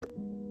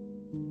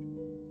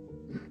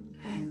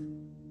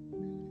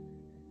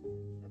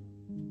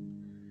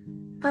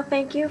Well,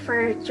 thank you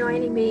for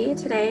joining me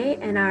today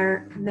in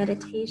our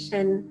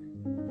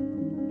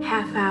meditation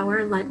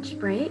half-hour lunch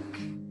break.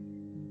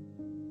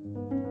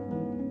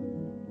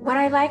 What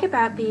I like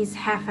about these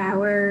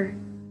half-hour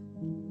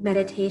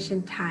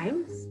meditation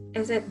times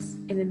is it's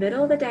in the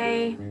middle of the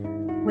day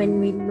when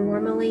we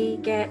normally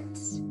get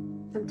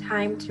some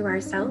time to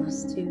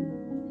ourselves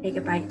to take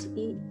a bite to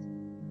eat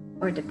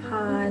or to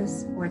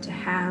pause or to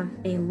have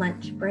a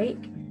lunch break.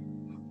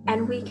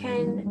 And we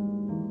can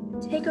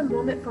take a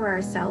moment for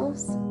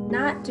ourselves,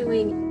 not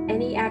doing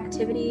any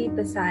activity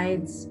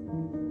besides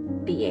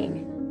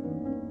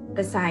being,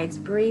 besides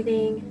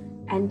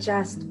breathing, and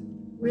just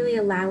really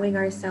allowing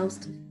ourselves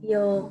to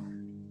feel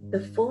the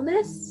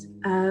fullness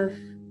of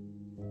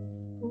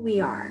who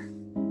we are.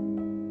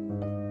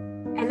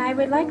 And I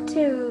would like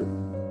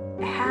to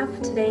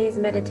have today's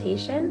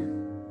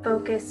meditation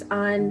focus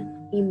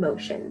on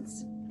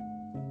emotions.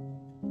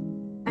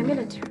 I'm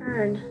going to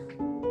turn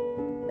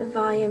the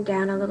volume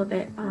down a little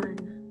bit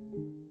on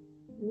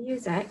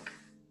music.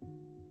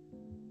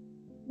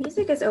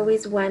 Music is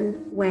always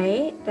one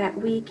way that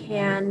we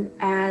can,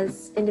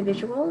 as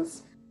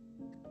individuals,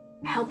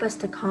 help us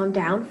to calm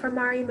down from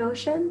our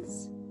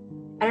emotions.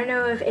 I don't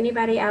know if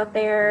anybody out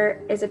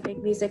there is a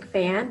big music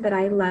fan, but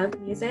I love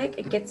music.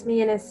 It gets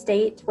me in a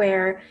state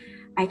where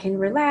I can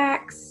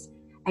relax.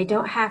 I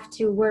don't have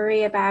to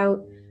worry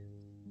about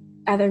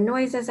other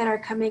noises that are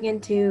coming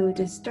in to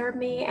disturb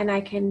me, and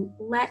I can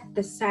let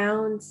the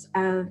sounds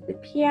of the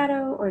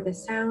piano or the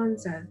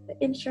sounds of the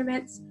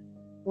instruments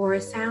or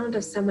a sound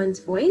of someone's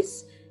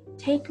voice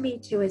take me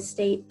to a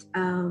state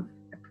of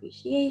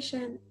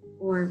appreciation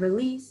or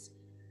release.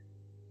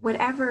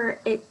 Wherever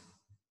it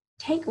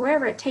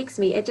takes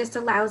me, it just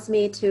allows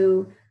me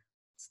to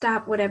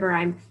stop whatever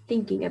I'm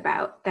thinking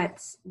about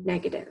that's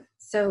negative.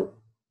 So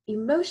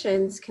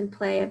emotions can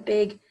play a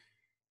big,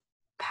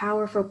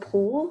 powerful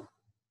pull,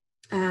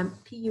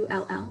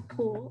 P-U-L-L,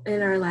 pull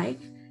in our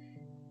life.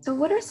 So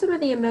what are some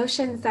of the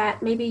emotions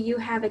that maybe you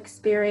have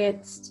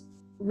experienced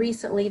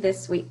recently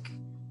this week?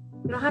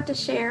 You don't have to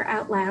share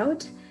out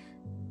loud,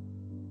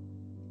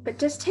 but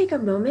just take a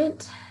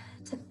moment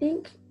to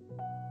think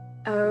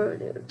or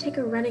take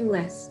a running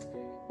list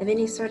of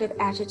any sort of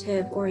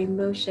adjective or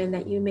emotion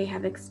that you may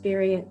have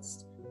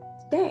experienced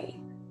today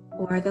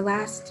or the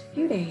last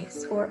few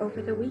days or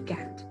over the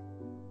weekend.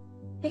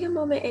 Take a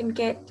moment and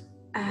get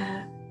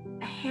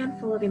a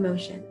handful of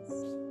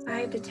emotions,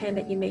 5 to 10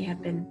 that you may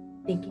have been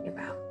thinking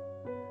about.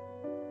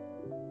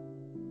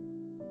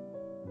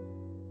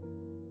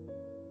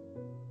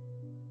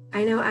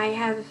 I know I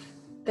have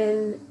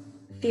been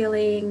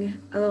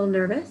feeling a little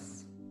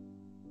nervous,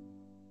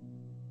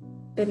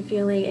 been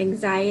feeling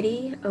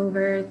anxiety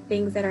over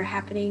things that are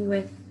happening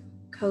with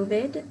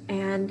COVID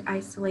and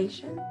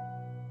isolation.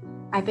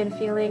 I've been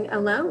feeling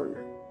alone.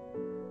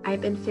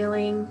 I've been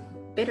feeling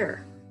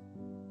bitter.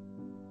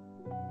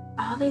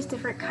 All these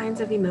different kinds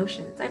of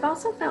emotions. I've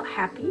also felt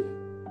happy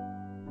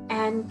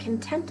and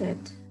contented.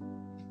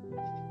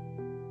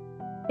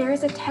 There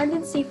is a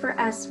tendency for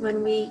us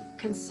when we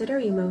consider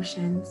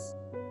emotions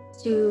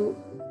to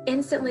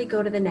instantly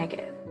go to the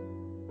negative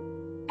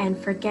and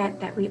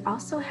forget that we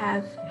also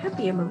have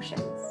happy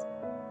emotions.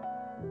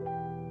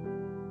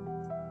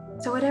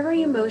 So whatever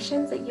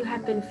emotions that you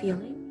have been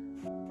feeling,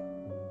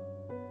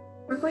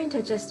 we're going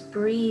to just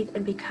breathe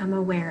and become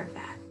aware of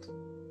that.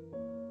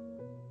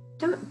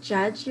 Don't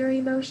judge your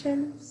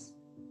emotions.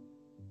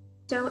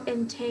 Don't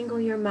entangle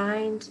your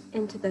mind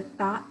into the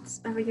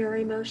thoughts of your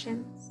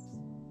emotions.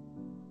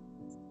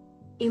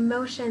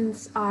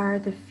 Emotions are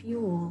the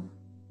fuel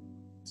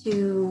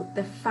to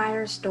the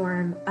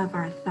firestorm of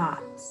our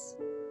thoughts.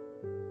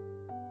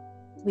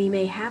 We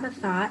may have a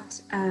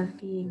thought of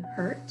being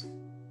hurt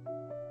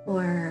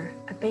or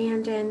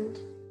abandoned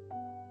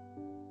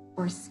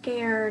or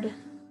scared.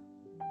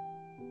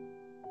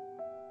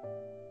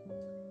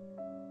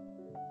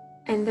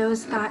 And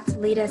those thoughts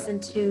lead us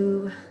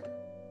into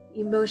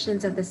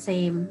emotions of the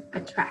same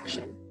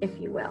attraction, if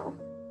you will.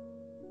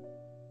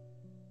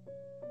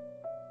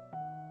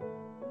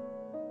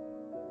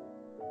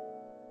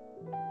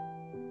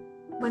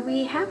 When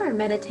we have our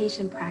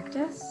meditation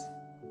practice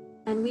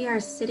and we are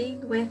sitting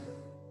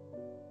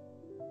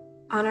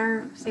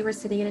say we're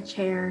sitting in a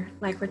chair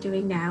like we're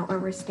doing now, or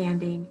we're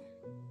standing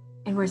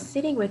and we're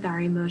sitting with our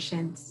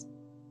emotions,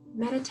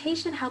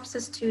 meditation helps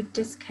us to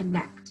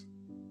disconnect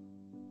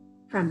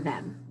from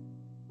them.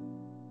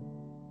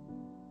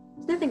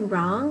 There's nothing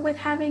wrong with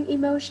having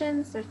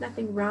emotions. There's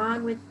nothing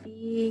wrong with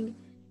being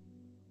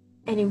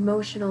an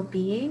emotional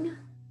being,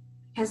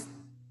 because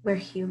we're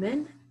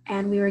human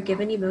and we were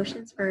given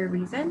emotions for a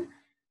reason.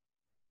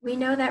 We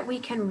know that we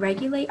can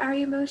regulate our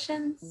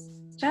emotions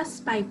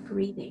just by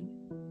breathing,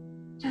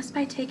 just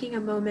by taking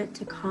a moment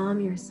to calm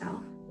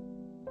yourself.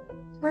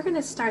 We're going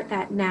to start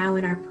that now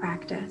in our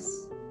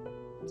practice.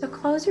 So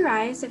close your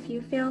eyes if you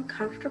feel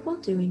comfortable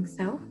doing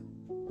so.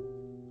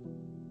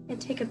 And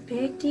take a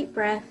big deep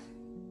breath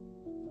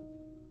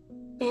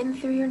in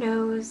through your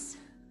nose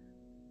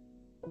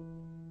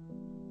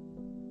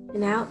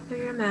and out through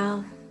your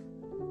mouth.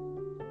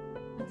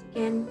 Once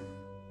again,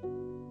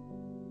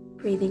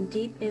 Breathing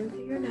deep in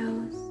through your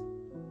nose.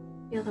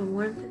 Feel the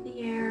warmth of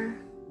the air.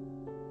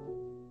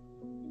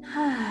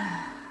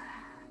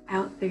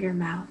 Out through your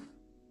mouth.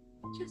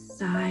 Just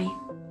sigh.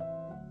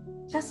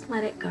 Just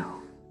let it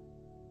go.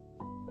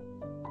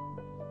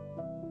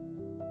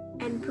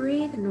 And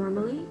breathe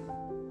normally.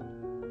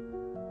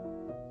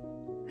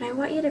 But I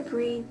want you to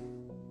breathe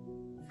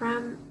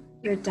from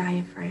your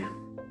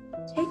diaphragm.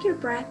 Take your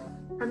breath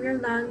from your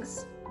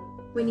lungs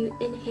when you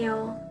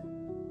inhale,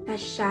 that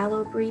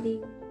shallow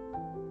breathing,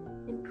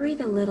 and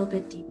breathe a little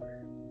bit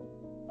deeper.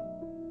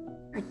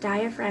 Our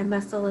diaphragm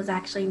muscle is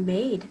actually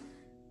made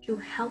to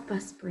help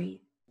us breathe.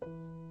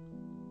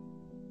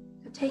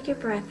 So take your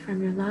breath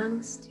from your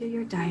lungs to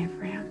your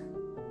diaphragm.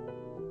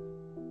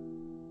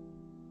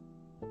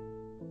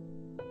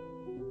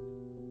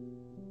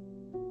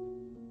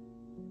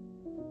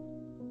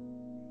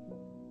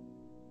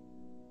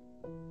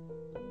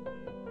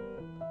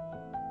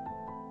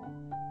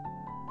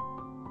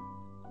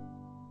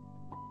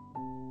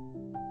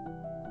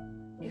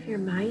 If your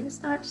mind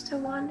starts to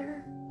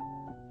wander,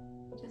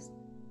 just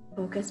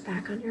focus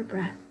back on your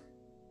breath.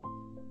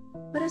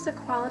 What does the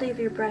quality of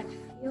your breath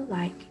feel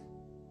like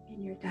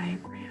in your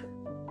diaphragm?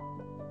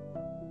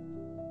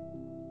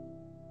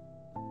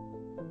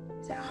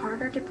 Is it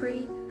harder to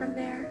breathe from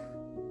there,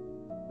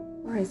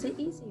 or is it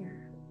easier?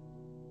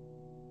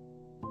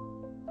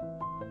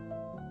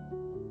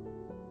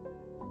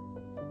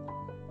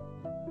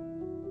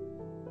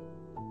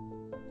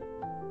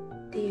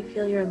 Do you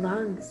feel your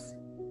lungs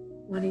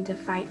wanting to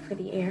fight for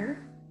the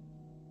air?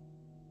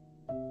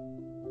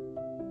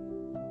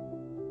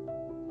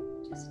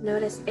 Just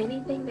notice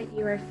anything that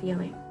you are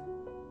feeling.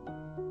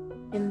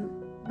 In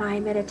my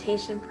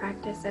meditation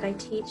practice that I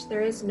teach,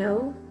 there is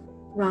no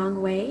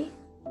wrong way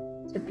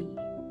to be.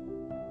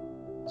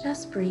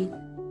 Just breathe.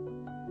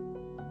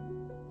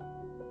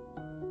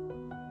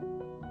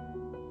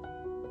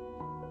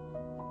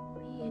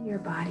 Be in your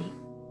body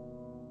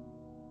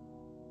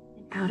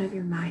and out of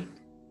your mind.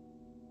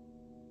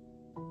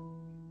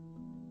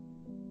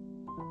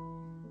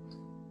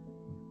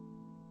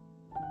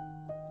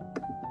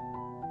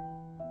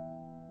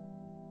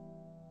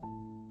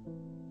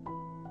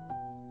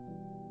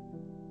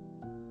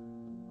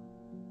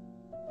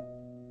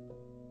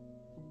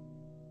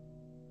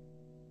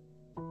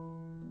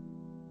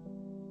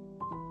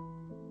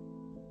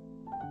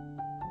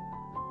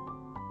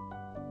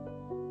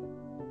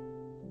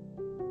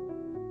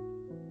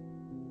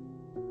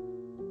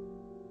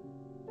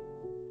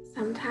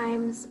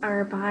 Sometimes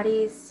our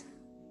bodies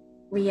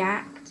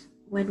react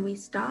when we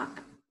stop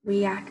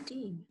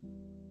reacting.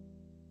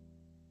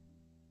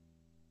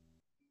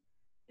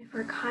 If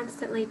we're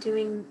constantly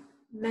doing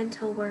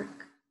mental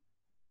work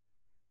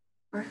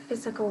or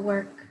physical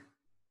work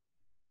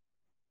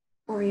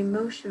or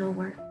emotional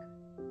work,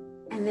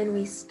 and then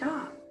we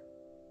stop,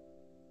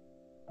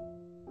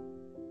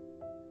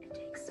 it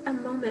takes a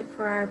moment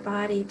for our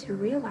body to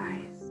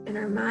realize and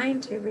our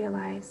mind to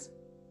realize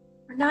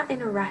we're not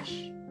in a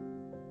rush.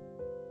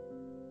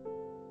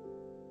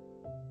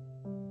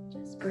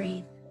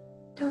 Breathe.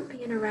 Don't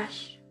be in a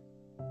rush.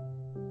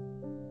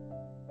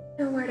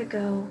 Know where to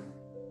go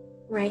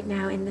right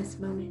now in this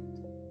moment.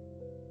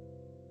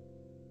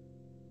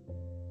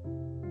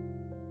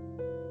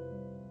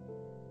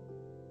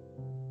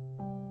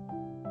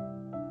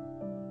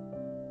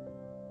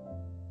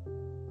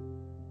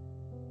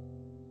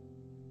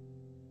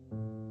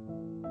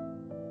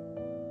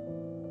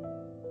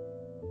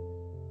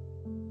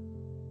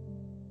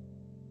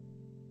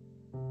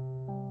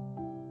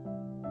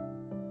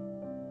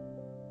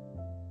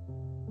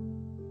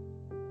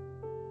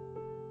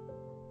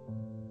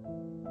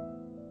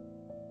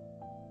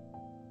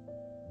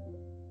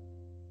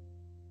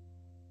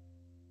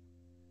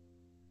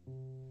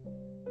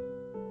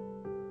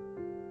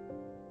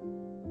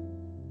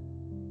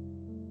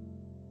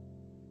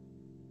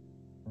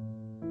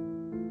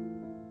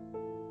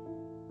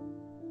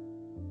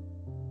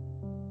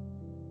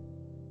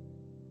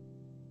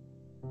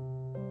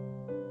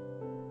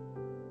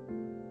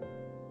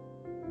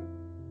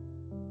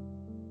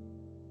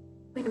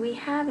 When we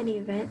have an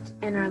event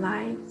in our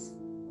lives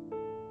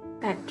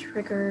that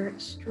trigger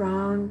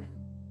strong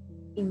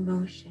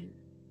emotion,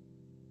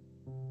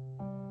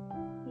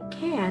 we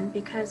can,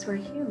 because we're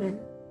human,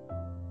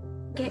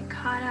 get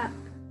caught up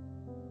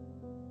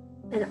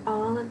in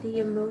all of the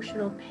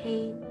emotional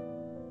pain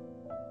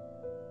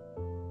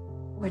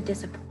or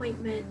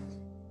disappointment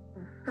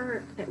or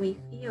hurt that we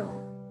feel.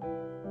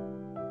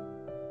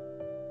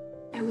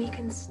 And we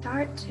can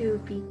start to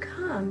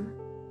become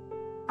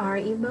our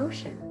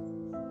emotions,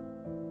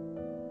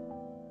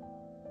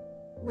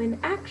 when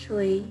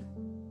actually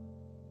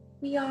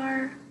we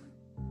are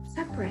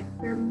separate.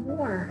 We're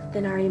more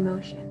than our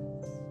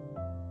emotions.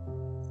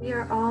 We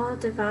are all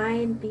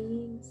divine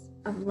beings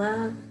of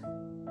love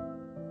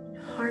and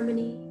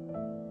harmony,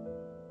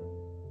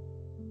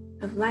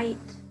 of light,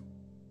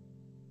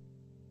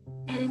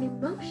 and an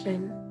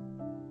emotion,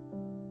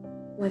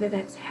 whether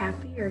that's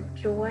happy or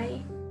joy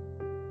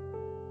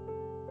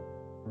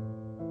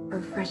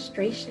or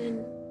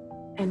frustration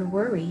and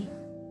worry,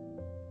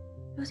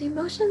 Those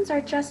emotions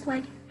are just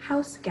like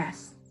house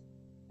guests.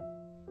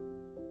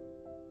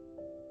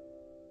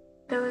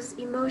 Those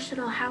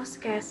emotional house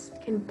guests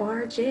can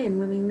barge in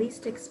when we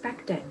least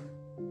expect it,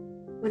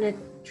 when a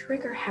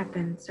trigger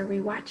happens or we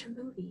watch a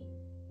movie.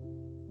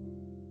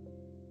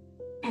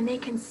 And they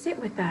can sit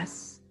with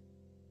us.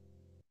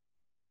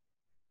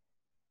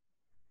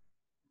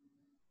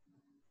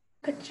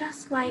 But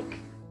just like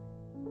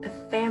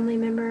a family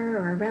member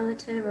or a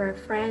relative or a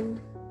friend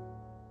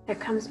that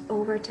comes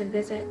over to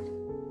visit,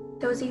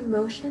 those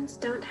emotions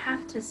don't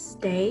have to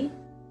stay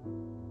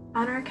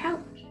on our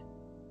couch.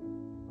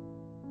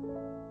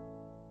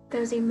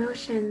 Those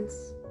emotions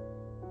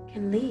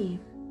can leave.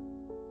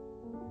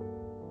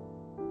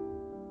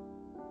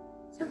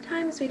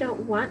 Sometimes we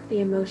don't want the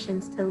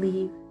emotions to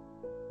leave.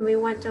 We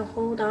want to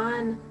hold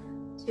on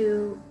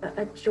to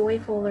a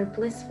joyful or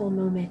blissful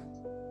moment.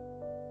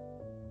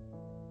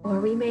 Or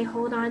we may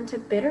hold on to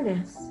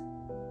bitterness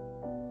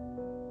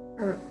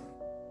or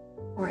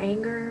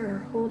anger,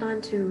 or hold on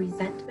to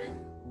resentment.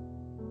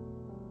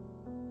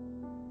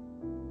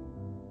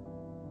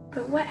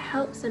 But what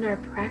helps in our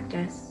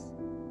practice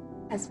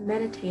as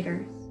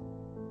meditators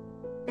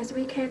is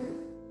we can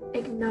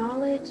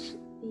acknowledge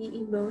the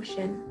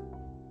emotion,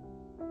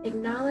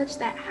 acknowledge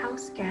that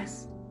house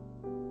guest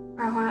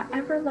for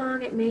however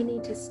long it may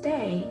need to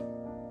stay.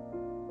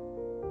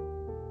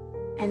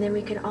 And then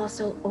we can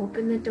also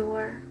open the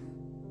door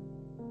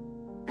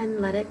and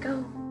let it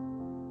go.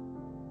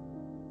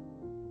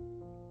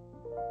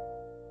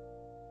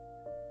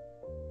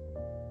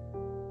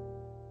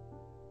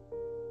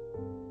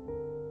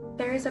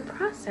 There is a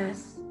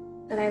process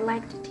that I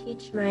like to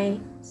teach my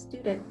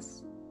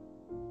students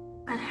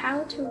on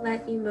how to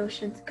let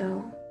emotions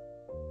go.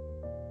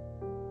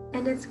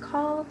 And it's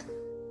called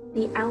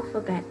the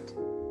alphabet.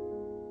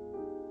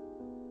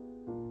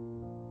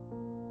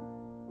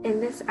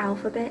 In this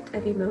alphabet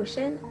of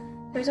emotion,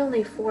 there's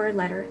only 4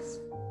 letters: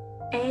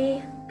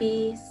 A,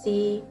 B,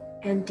 C,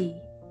 and D.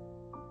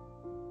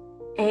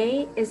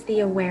 A is the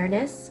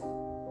awareness.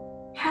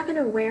 Have an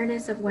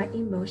awareness of what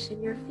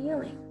emotion you're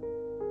feeling.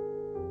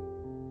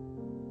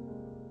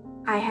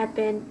 I had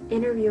been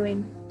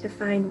interviewing to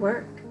find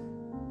work,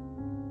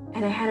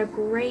 and I had a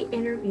great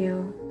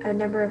interview a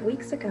number of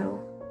weeks ago.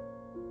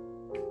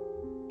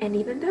 And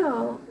even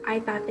though I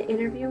thought the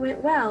interview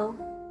went well,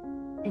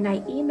 and I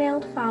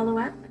emailed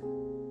follow-up,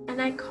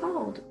 and I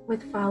called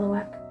with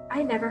follow-up,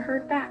 I never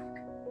heard back.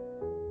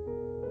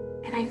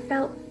 And I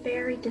felt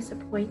very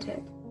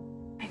disappointed.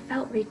 I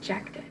felt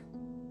rejected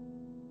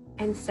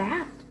and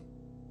sad.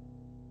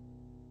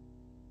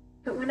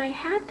 But when I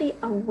had the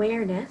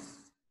awareness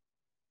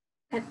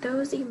that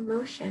those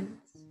emotions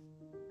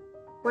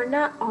were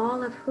not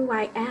all of who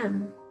I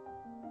am,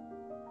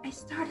 I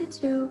started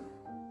to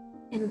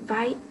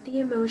invite the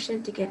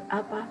emotion to get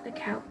up off the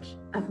couch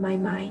of my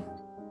mind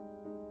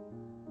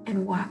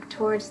and walk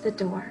towards the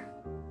door.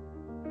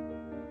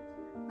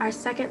 Our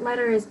second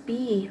letter is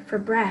B for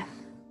breath.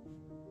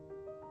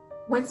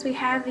 Once we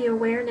have the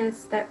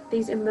awareness that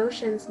these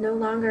emotions no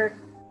longer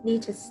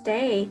need to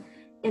stay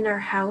in our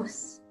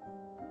house,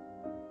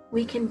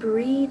 we can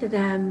breathe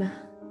them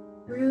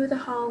through the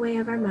hallway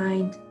of our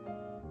mind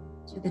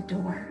to the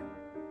door.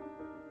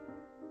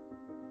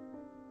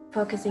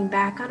 Focusing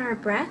back on our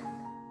breath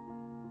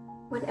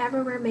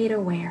whenever we're made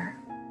aware.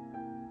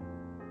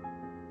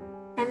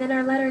 And then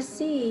our letter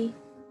C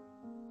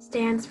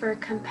stands for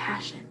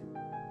compassion.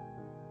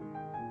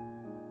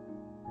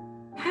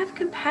 Have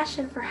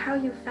compassion for how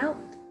you felt.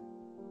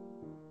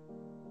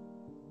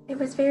 It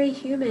was very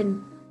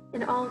human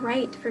and all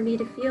right for me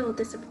to feel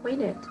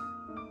disappointed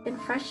and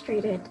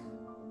frustrated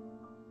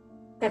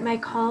that my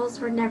calls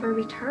were never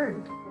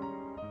returned.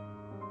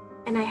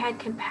 And I had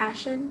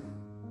compassion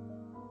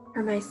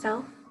for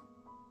myself,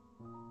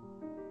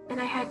 and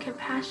I had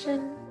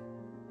compassion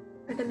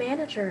for the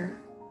manager.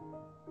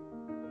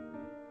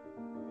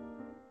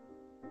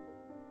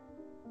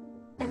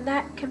 And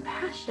that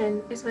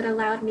compassion is what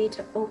allowed me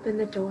to open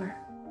the door.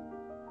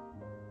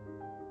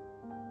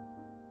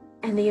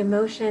 And the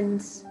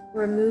emotions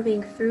were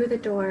moving through the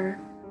door.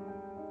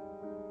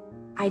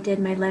 I did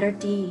my letter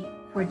D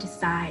for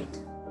decide.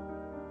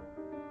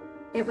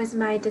 It was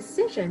my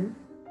decision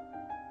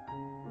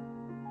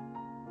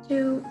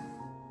to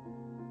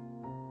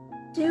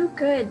do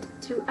good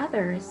to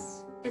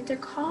others and to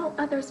call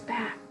others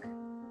back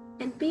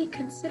and be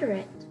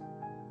considerate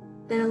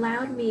that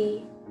allowed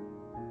me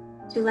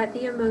to let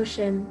the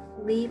emotion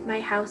leave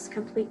my house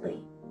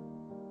completely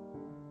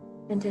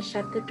and to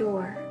shut the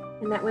door.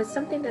 And that was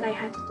something that I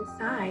had to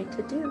decide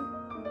to do.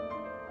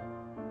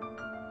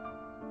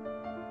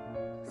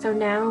 So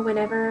now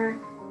whenever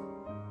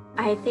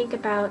I think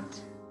about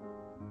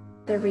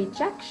the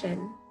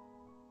rejection,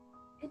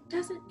 it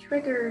doesn't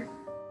trigger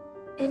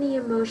any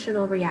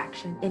emotional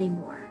reaction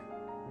anymore.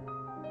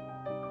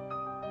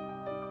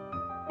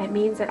 That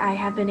means that I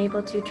have been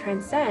able to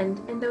transcend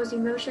and those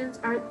emotions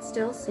aren't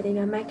still sitting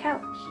on my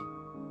couch.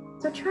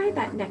 So try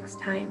that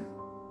next time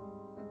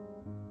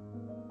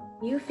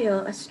you feel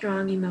a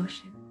strong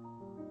emotion.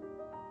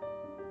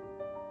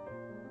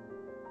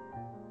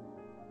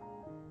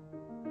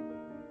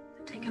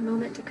 a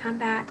moment to come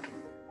back.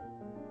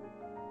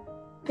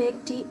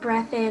 Big deep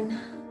breath in.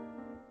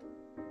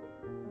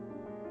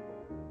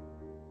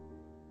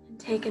 And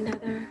take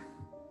another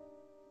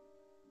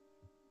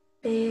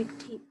big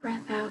deep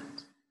breath out.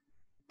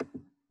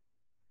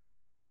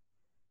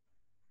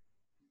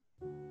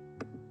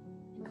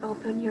 And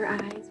open your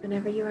eyes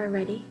whenever you are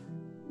ready.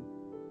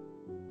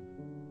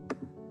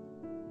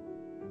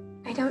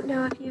 I don't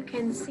know if you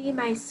can see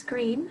my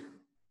screen,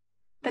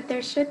 but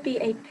there should be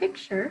a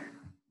picture.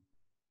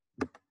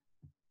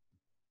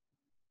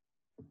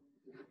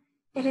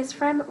 It is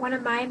from one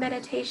of my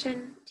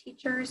meditation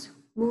teachers,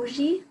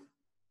 Muji,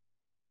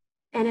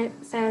 and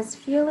it says,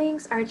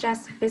 "Feelings are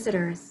just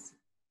visitors.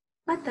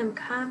 Let them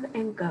come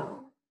and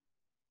go."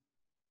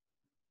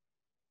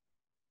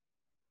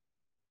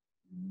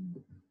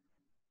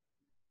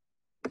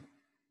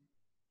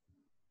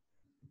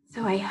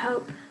 So I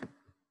hope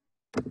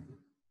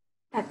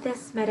that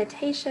this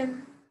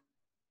meditation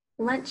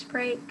lunch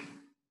break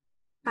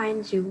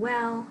finds you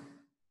well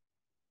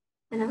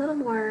and a little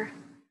more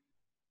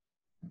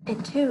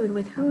in tune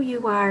with who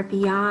you are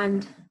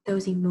beyond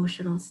those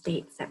emotional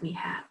states that we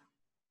have.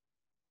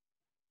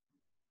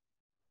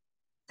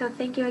 So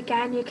thank you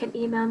again. You can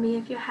email me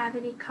if you have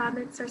any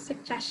comments or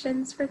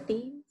suggestions for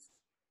themes.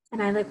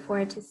 And I look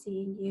forward to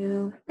seeing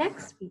you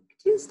next week,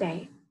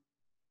 Tuesday,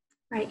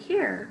 right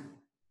here.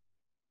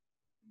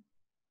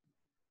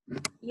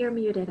 You're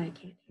muted, I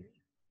can't hear you.